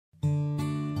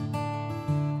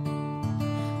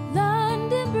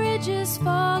bridges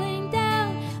falling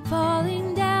down,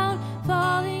 falling down,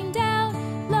 falling down.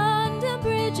 London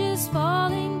Bridge is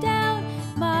falling down,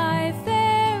 my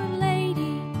fair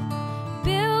lady.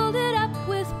 Build it up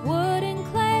with wood and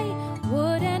clay,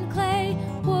 wood and clay,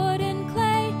 wood and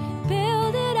clay.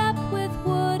 Build it up with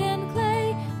wood and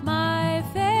clay, my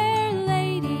fair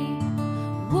lady.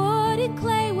 Wood and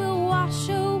clay will wash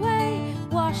away,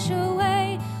 wash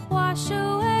away, wash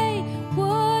away.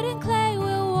 Wood and clay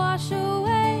will wash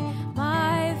away,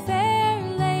 my fair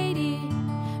lady.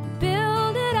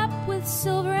 Build it up with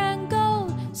silver and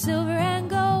gold, silver and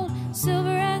gold,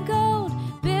 silver and gold.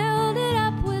 Build it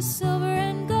up with silver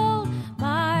and gold,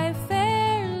 my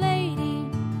fair lady.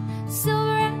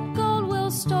 Silver and gold will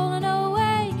stolen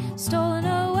away, stolen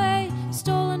away,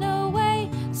 stolen away.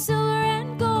 Silver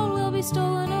and gold will be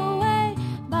stolen away,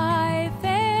 my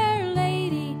fair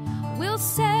lady. We'll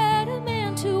set a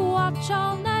man to watch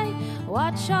all night,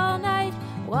 watch all night,